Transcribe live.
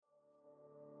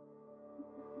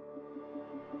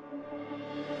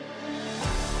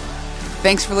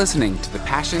Thanks for listening to the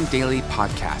Passion Daily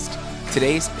Podcast.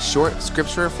 Today's short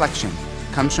scripture reflection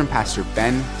comes from Pastor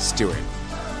Ben Stewart.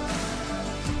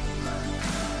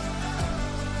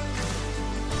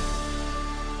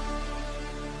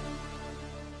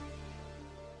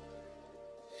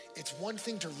 It's one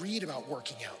thing to read about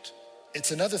working out.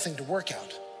 It's another thing to work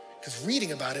out, because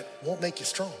reading about it won't make you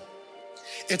strong.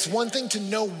 It's one thing to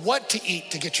know what to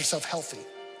eat to get yourself healthy.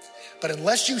 But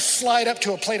unless you slide up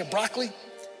to a plate of broccoli,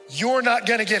 you're not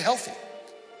gonna get healthy.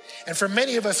 And for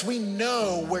many of us, we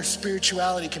know where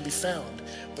spirituality can be found.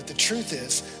 But the truth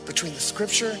is, between the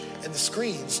scripture and the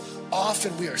screens,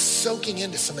 often we are soaking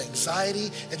into some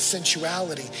anxiety and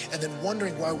sensuality and then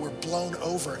wondering why we're blown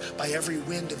over by every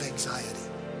wind of anxiety.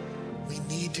 We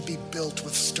need to be built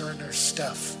with sterner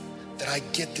stuff, that I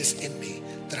get this in me,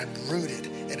 that I'm rooted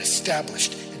and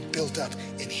established and built up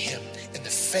in him, in the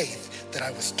faith that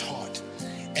I was taught.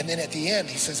 And then at the end,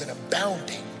 he says, and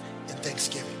abounding in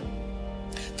thanksgiving.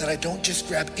 That I don't just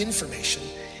grab information,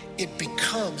 it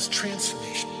becomes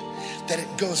transformation. That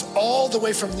it goes all the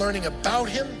way from learning about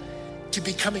him to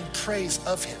becoming praise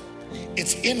of him.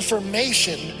 It's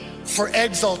information for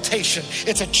exaltation.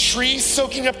 It's a tree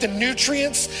soaking up the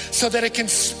nutrients so that it can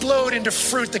explode into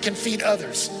fruit that can feed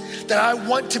others. That I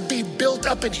want to be built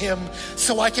up in him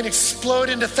so I can explode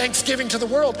into thanksgiving to the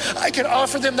world. I can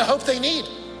offer them the hope they need.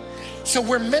 So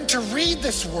we're meant to read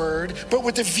this word, but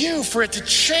with the view for it to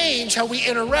change how we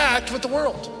interact with the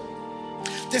world.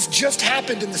 This just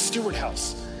happened in the Stewart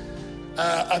house.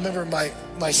 I remember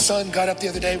my son got up the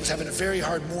other day, was having a very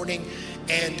hard morning,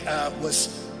 and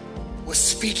was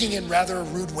speaking in rather a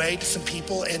rude way to some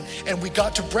people. And we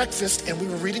got to breakfast and we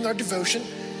were reading our devotional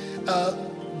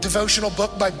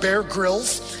book by Bear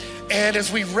Grylls. And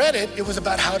as we read it, it was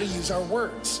about how to use our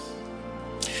words.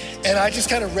 And I just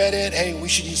kind of read it. Hey, we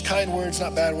should use kind words,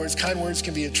 not bad words. Kind words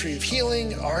can be a tree of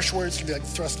healing. Harsh words can be like the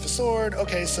thrust of a sword.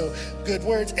 Okay, so good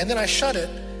words. And then I shut it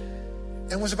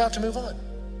and was about to move on.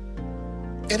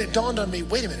 And it dawned on me,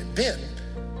 wait a minute, Ben,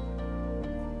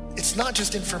 it's not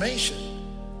just information.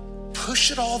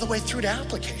 Push it all the way through to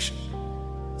application.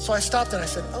 So I stopped and I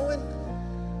said, Owen,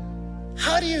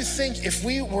 how do you think if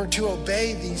we were to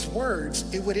obey these words,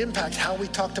 it would impact how we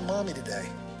talk to mommy today?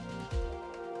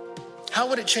 How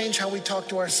would it change how we talk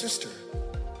to our sister?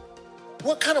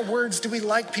 What kind of words do we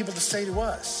like people to say to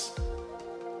us?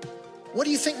 What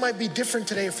do you think might be different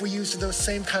today if we used those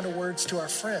same kind of words to our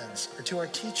friends or to our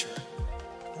teacher?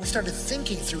 And we started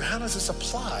thinking through, how does this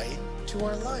apply to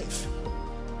our life?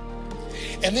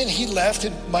 And then he left,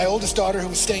 and my oldest daughter, who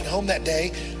was staying home that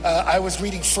day, I was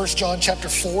reading 1 John chapter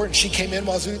 4, and she came in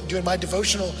while I was doing my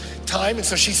devotional time, and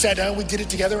so she sat down, we did it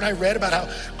together, and I read about how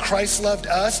Christ loved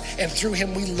us, and through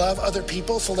him we love other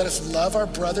people, so let us love our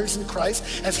brothers in Christ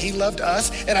as he loved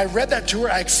us. And I read that to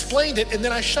her, I explained it, and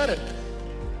then I shut it.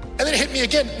 And then it hit me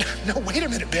again, no, wait a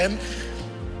minute, Ben,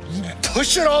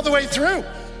 push it all the way through.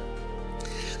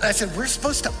 And I said, we're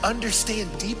supposed to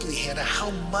understand deeply, Hannah,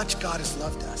 how much God has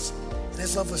loved us. And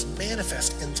his love was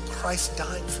manifest in Christ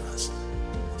dying for us.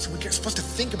 So we're supposed to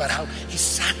think about how he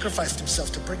sacrificed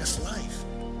himself to bring us life.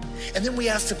 And then we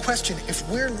ask the question, if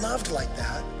we're loved like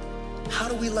that, how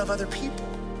do we love other people?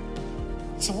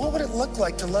 So what would it look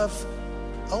like to love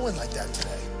Owen like that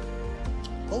today?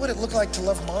 What would it look like to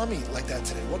love mommy like that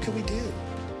today? What can we do?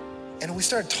 And we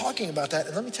started talking about that,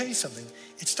 and let me tell you something.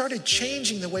 It started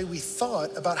changing the way we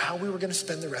thought about how we were gonna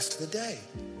spend the rest of the day.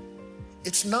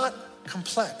 It's not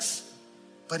complex,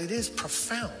 but it is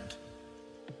profound.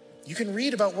 You can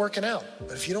read about working out,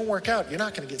 but if you don't work out, you're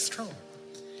not gonna get strong.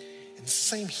 And the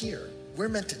same here. We're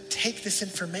meant to take this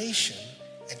information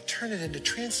and turn it into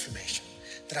transformation,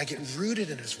 that I get rooted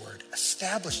in his word,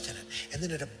 established in it, and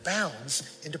then it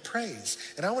abounds into praise.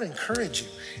 And I wanna encourage you,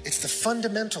 it's the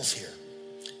fundamentals here.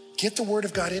 Get the word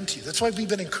of God into you. That's why we've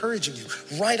been encouraging you.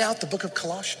 Write out the book of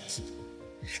Colossians.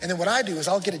 And then what I do is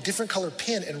I'll get a different color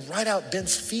pen and write out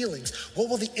Ben's feelings. What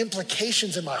will the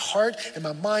implications in my heart and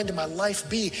my mind and my life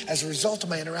be as a result of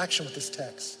my interaction with this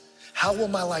text? How will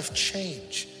my life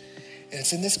change? And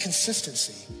it's in this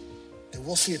consistency that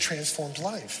we'll see a transformed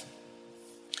life.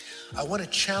 I want to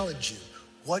challenge you.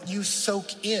 What you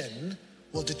soak in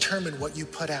will determine what you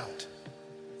put out.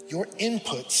 Your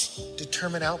inputs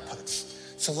determine outputs.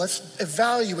 So let's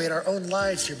evaluate our own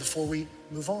lives here before we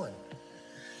move on.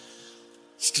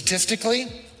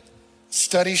 Statistically,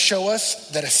 studies show us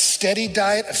that a steady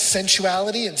diet of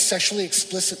sensuality and sexually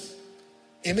explicit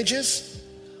images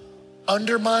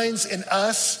undermines in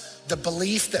us the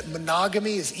belief that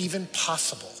monogamy is even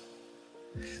possible.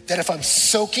 That if I'm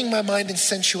soaking my mind in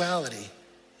sensuality,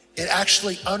 it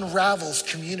actually unravels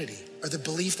community or the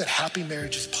belief that happy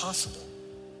marriage is possible.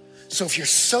 So if you're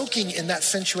soaking in that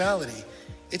sensuality,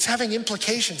 it's having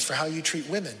implications for how you treat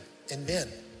women and men.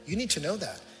 You need to know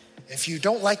that. If you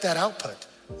don't like that output,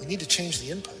 we need to change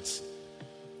the inputs.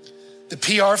 The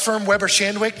PR firm Weber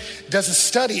Shandwick does a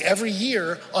study every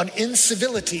year on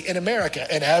incivility in America.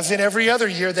 And as in every other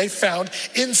year, they found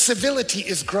incivility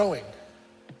is growing.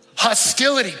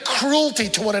 Hostility, cruelty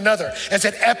to one another is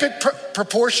at epic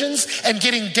proportions and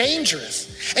getting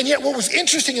dangerous. And yet what was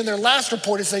interesting in their last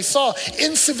report is they saw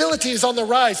incivility is on the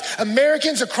rise.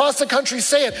 Americans across the country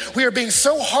say it. We are being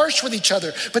so harsh with each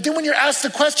other. But then when you're asked the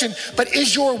question, but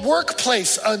is your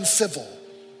workplace uncivil?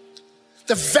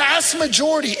 The vast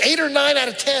majority, 8 or 9 out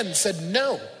of 10 said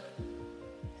no.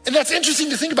 And that's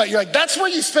interesting to think about. You're like, that's where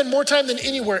you spend more time than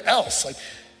anywhere else. Like,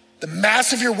 the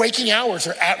mass of your waking hours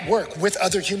are at work with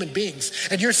other human beings.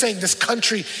 And you're saying this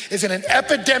country is in an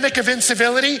epidemic of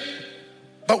incivility,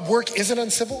 but work isn't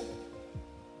uncivil?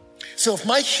 So if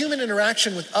my human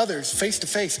interaction with others face to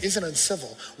face isn't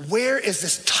uncivil, where is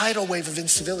this tidal wave of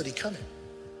incivility coming?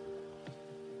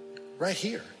 Right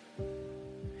here.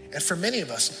 And for many of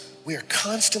us, we are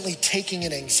constantly taking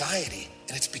in anxiety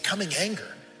and it's becoming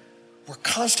anger. We're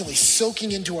constantly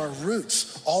soaking into our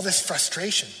roots all this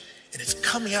frustration. And it's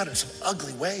coming out in some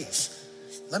ugly ways.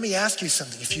 Let me ask you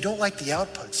something. If you don't like the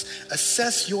outputs,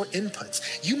 assess your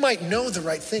inputs. You might know the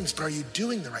right things, but are you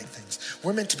doing the right things?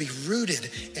 We're meant to be rooted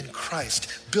in Christ,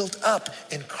 built up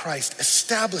in Christ,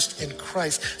 established in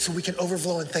Christ, so we can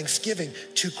overflow in thanksgiving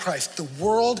to Christ. The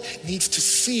world needs to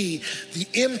see the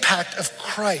impact of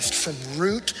Christ from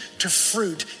root to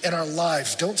fruit in our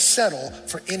lives. Don't settle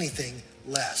for anything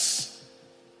less.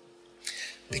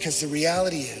 Because the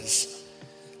reality is,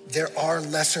 there are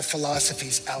lesser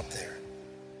philosophies out there.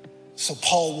 So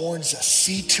Paul warns us,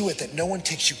 see to it that no one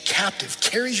takes you captive,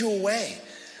 carries you away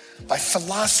by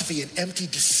philosophy and empty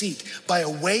deceit, by a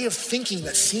way of thinking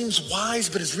that seems wise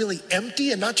but is really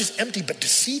empty, and not just empty but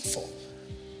deceitful,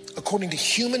 according to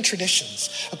human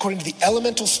traditions, according to the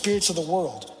elemental spirits of the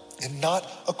world, and not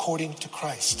according to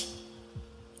Christ.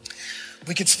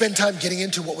 We could spend time getting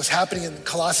into what was happening in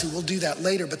Colossae. We'll do that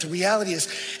later, but the reality is,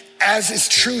 as is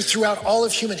true throughout all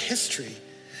of human history,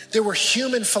 there were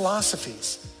human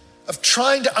philosophies of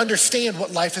trying to understand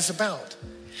what life is about.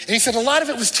 And he said a lot of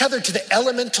it was tethered to the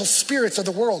elemental spirits of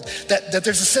the world, that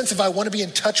there's a sense of I want to be in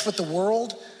touch with the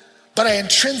world, but I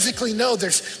intrinsically know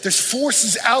there's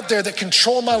forces out there that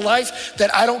control my life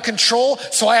that I don't control,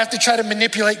 so I have to try to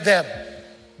manipulate them.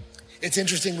 It's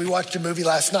interesting, we watched a movie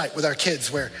last night with our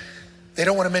kids where they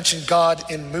don't want to mention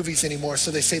God in movies anymore,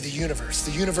 so they say the universe.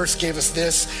 The universe gave us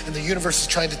this, and the universe is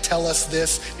trying to tell us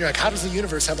this. You're like, how does the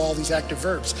universe have all these active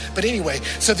verbs? But anyway,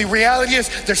 so the reality is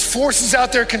there's forces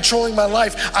out there controlling my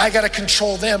life. I got to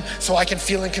control them so I can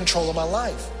feel in control of my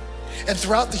life. And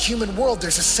throughout the human world,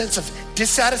 there's a sense of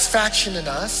dissatisfaction in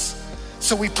us,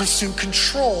 so we pursue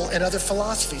control in other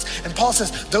philosophies. And Paul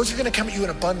says, those are going to come at you in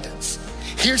abundance.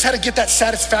 Here's how to get that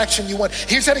satisfaction you want.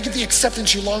 Here's how to get the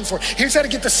acceptance you long for. Here's how to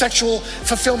get the sexual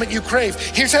fulfillment you crave.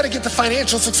 Here's how to get the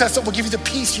financial success that will give you the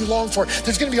peace you long for.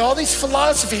 There's going to be all these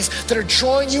philosophies that are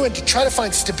drawing you in to try to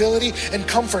find stability and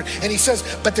comfort. And he says,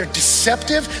 but they're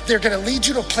deceptive. They're going to lead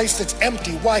you to a place that's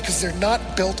empty. Why? Because they're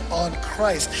not built on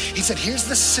Christ. He said, here's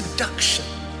the seduction.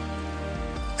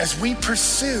 As we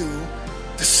pursue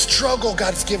the struggle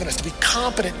God has given us to be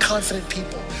competent, confident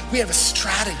people, we have a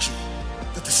strategy.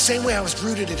 That the same way I was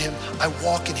rooted in him, I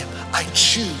walk in him. I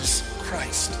choose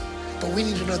Christ. But we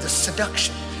need to know the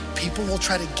seduction. People will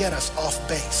try to get us off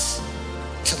base,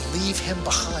 to leave him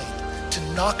behind, to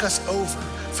knock us over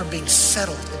from being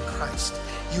settled in Christ.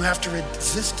 You have to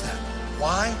resist that.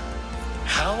 Why?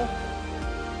 How?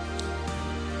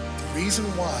 The reason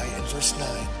why in verse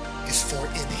 9 is for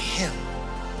in him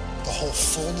the whole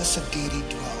fullness of deity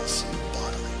dwells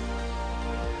bodily.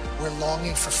 We're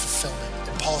longing for fulfillment.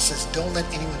 Paul says, don't let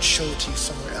anyone show it to you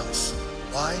somewhere else.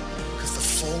 Why? Because the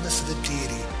fullness of the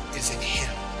deity is in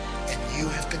him, and you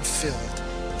have been filled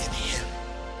in him.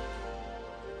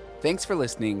 Thanks for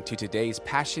listening to today's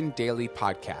Passion Daily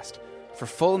podcast. For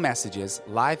full messages,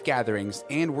 live gatherings,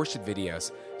 and worship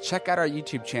videos, check out our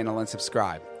YouTube channel and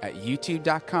subscribe at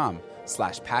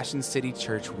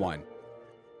youtube.com/PassionCityChurch1.